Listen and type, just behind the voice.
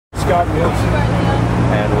Scott Wilson.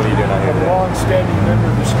 And what are you doing out here I'm a today? long-standing member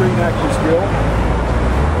of the Screen Actors Guild.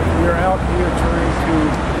 We're out here trying to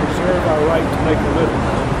preserve our right to make a living.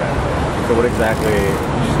 So what exactly,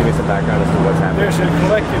 just give me some background as to what's happening. There's a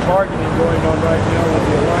collective bargaining going on right now with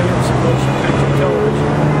the Alliance of Motion Picture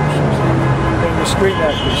Television and the Screen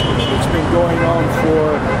Actors Guild. It's been going on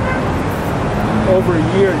for over a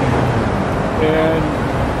year now. And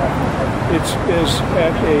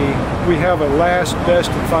we have a last, best,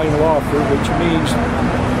 and final offer, which means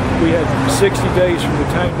we had 60 days from the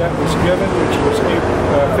time that was given, which was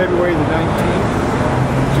February the 19th,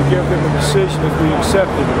 to give them a decision if we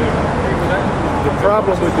accepted it. The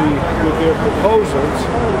problem with their proposals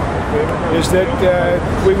is that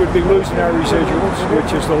we would be losing our residuals,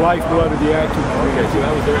 which is the lifeblood of the acting community,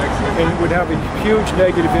 and it would have a huge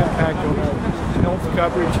negative impact on our health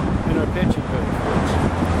coverage and our pension benefits.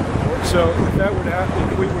 So if that would happen,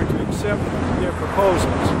 if we were to accept their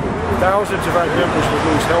proposals, thousands of our members would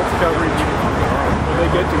lose health coverage. When they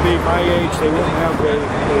get to be my age, they wouldn't have a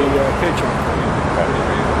pension.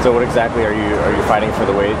 So what exactly are you fighting for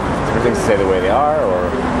things to stay the way they are,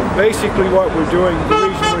 or? Basically what we're doing,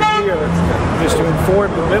 the reason we're here is to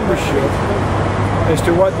inform the membership as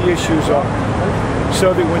to what the issues are,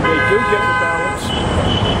 so that when they do get the ballots,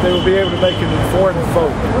 they will be able to make an informed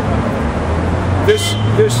vote. This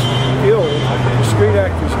guild, the Screen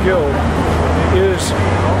Actors Guild, is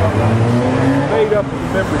made up of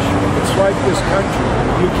membership. It's like this country.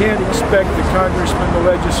 You can't expect the congressmen, the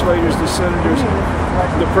legislators, the senators,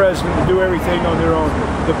 the president to do everything on their own.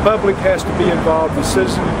 The public has to be involved. The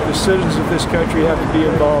citizens of this country have to be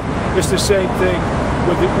involved. It's the same thing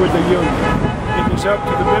with the union. It is up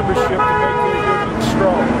to the membership to make their union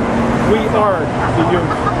strong. We are the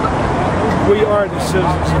union. We are the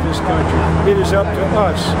citizens of this country. It is up to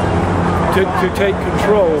us to take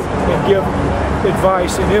control and give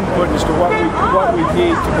advice and input as to what we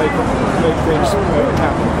need to make things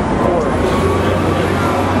happen for us.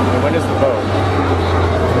 When is the vote?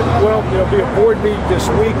 Well, there'll be a board meeting this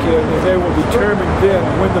weekend, and they will determine then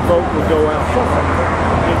when the vote will go out.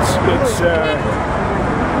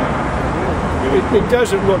 It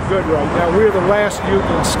doesn't look good right now. We're the last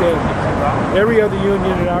union standing. Every other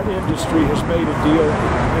union in our industry has made a deal,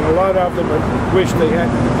 and a lot of them wish they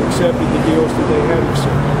hadn't accepted the deals that they had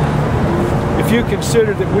accepted. If you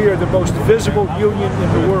consider that we are the most visible union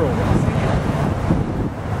in the world,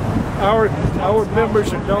 our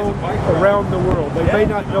members are known around the world. They may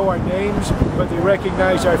not know our names, but they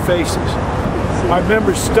recognize our faces. Our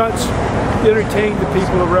members' stunts entertain the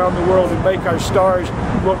people around the world and make our stars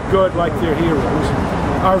look good like they're heroes.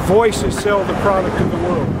 Our voices sell the product of the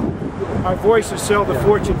world. Our voices sell the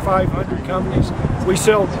Fortune 500 companies.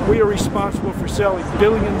 We are responsible for selling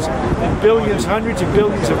billions and billions, hundreds of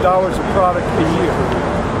billions of dollars of product a year.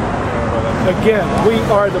 Again, we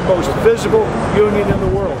are the most visible union in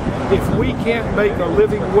the world. If we can't make a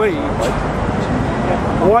living wage,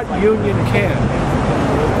 what union can?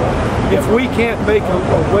 If we can't make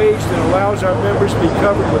a wage that allows our members to be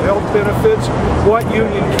covered with health benefits, what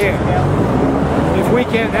union can? If we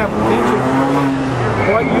can't have a pension,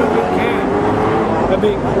 what union can? I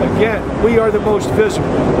mean, again, we are the most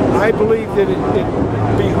visible. I believe that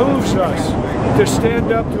it behooves us to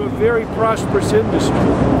stand up to a very prosperous industry.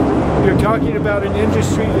 You're talking about an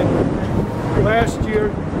industry that last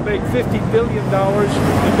year made $50 billion in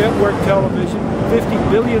network television, $50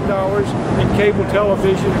 billion in cable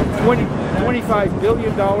television, $25 billion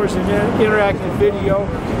in interactive video,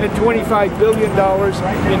 and $25 billion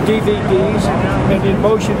in DVDs, and in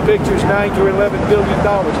motion pictures, $9 to $11 billion.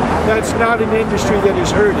 That's not an industry that is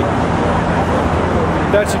hurting.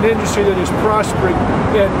 That's an industry that is prospering,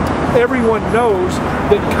 and everyone knows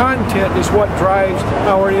that content is what drives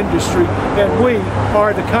our industry, and we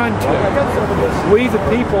are the content. We, the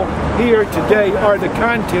people here today, are the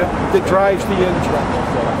content that drives the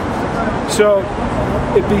engine. So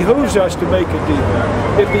it behooves us to make a deal.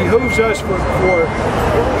 It behooves us for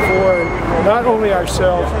not only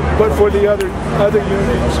ourselves, but for the other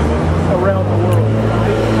unions around the world.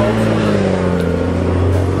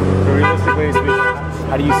 Realistically speaking,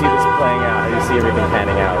 how do you see this playing out? How do you see everything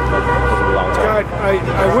panning out over the long term? God,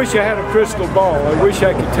 I wish I had a crystal ball. I wish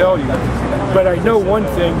I could tell you. But I know one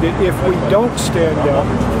thing, that if we don't stand up,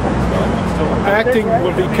 acting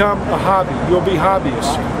will become a hobby. We'll be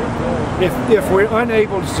hobbyists. If we're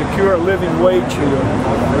unable to secure a living wage here,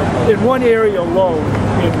 in one area alone,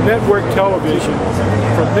 in network television,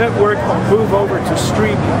 from network we'll move over to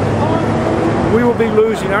streaming, we will be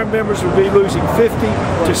losing, our members will be losing 50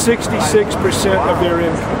 to 66% of their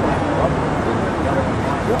income.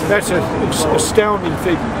 That's an astounding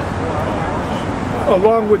figure.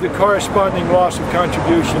 along with the corresponding loss of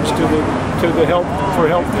contributions to the health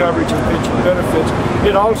coverage and pension benefits.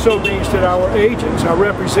 It also means that our agents, our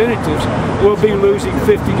representatives, will be losing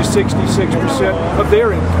 50 to 66% of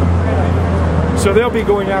their income. So they'll be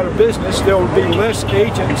going out of business. There will be less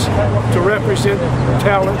agents to represent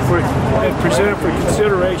talent and present it for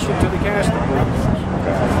consideration to the casting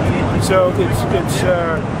directors. So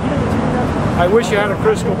I wish I had a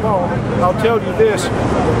crystal ball. I'll tell you this,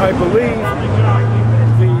 I believe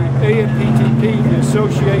the AMPTP, the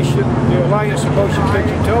Association, the Alliance of Motion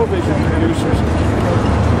Picture Television Producers,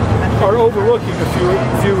 are overlooking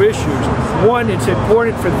a few issues. One, it's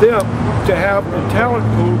important for them to have a talent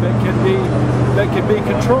pool that can be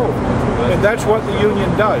controlled, and that's what the union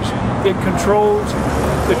does. It controls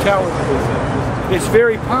the talent pool. It's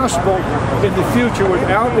very possible in the future,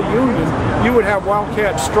 without the union, you would have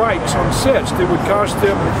wildcat strikes on sets that would cost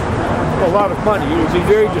them a lot of money. It would be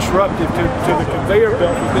very disruptive to the conveyor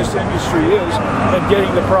belt that this industry is and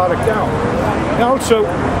getting the product out. Also,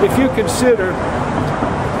 if you consider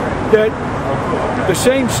that the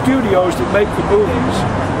same studios that make the movies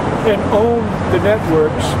and own the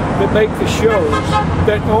networks that make the shows,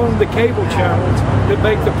 that own the cable channels that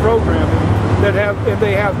make the programming,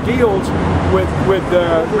 they have deals with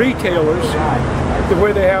retailers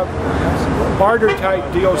where they have barter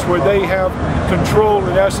type deals where they have control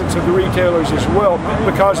in essence of the retailers as well,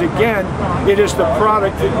 because again, it is the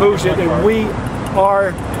product that moves it, and we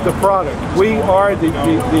are the product. We are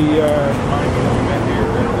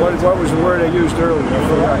what was the word I used earlier? I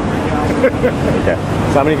forgot. Okay.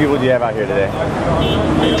 So how many people do you have out here today?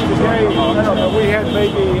 Today, we had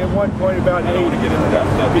maybe at one point about 80.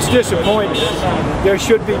 It's disappointing. There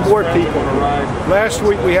should be more people. Last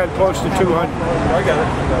week we had close to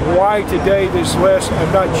 200. Why today there's less,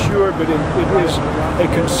 I'm not sure, but it is a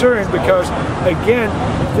concern because, again,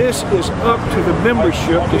 this is up to the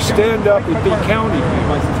membership to stand up and be counted.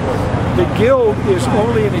 The Guild is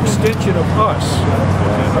only an extension of us.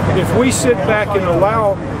 If we sit back and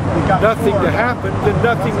allow nothing to happen, then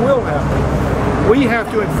nothing will happen. We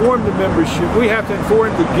have to inform the membership, we have to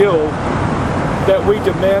inform the Guild that we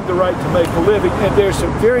demand the right to make a living, and there's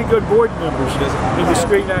some very good board members in the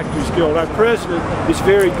Screen Actors Guild. Our president is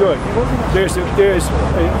very good. There's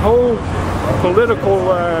a whole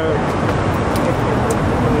political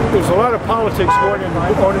there's a lot of politics going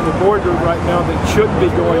on in the boardroom right now that shouldn't be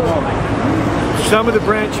going on. Some of the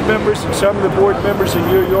branch members and some of the board members in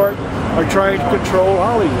New York are trying to control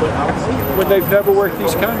Hollywood when they've never worked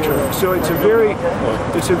these contracts. So it's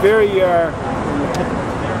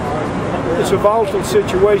a volatile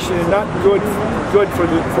situation and not good for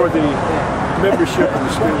the membership of the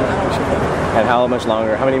Screen Actors. And how much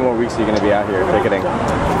longer? How many more weeks are you going to be out here picketing?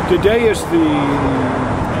 Today is the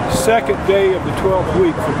second day of the 12th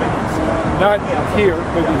week for me. Not here,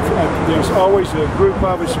 but there's always a group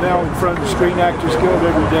of us now in front of the Screen Actors Guild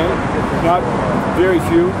every day. Not very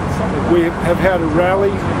few. We have had a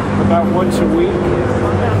rally about once a week,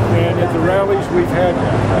 and at the rallies we've had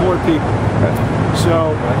more people.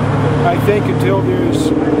 So I think until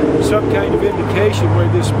there's some kind of indication where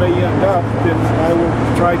this may end up, then I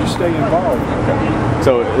will try to stay involved.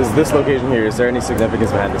 So is this location here, is there any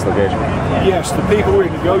significance behind this location? Yes, the people we're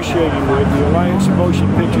negotiating with, the Alliance of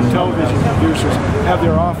Motion Picture Television Producers, have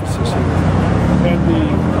their offices here. And the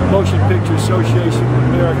Motion Picture Association of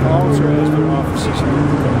America also has their offices here.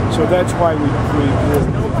 So that's why we're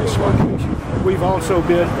at this location. We've also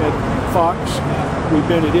been at Fox, we've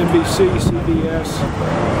been at NBC, CBS,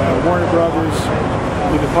 Warner Brothers,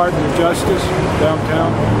 the Department of Justice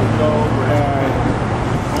downtown.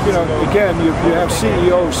 You know, again, you have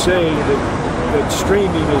CEOs saying that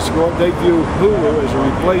streaming is going, they view Hulu as a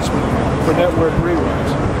replacement for network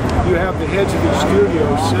reruns. You have the heads of the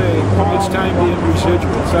studios saying it's time to end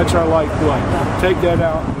residuals. That's our lifeblood. Take that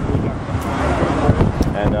out.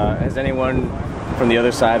 And has anyone from the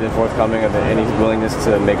other side been forthcoming of any willingness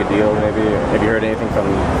to make a deal? Maybe have you heard anything from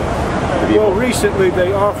the people? Well, recently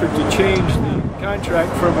they offered to change the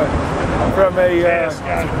contract from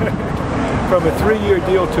a 3-year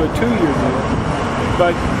deal to a 2-year deal,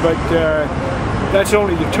 but that's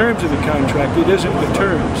only the terms of the contract. It isn't the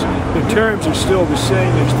terms. The terms are still the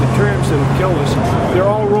same as the terms that have killed us. They're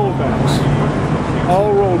all rollbacks.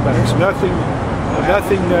 All rollbacks. Nothing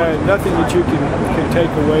that you can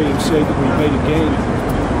take away and say that we made a gain.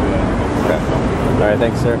 Okay. All right.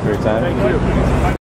 Thanks, sir, for your time. Thank you.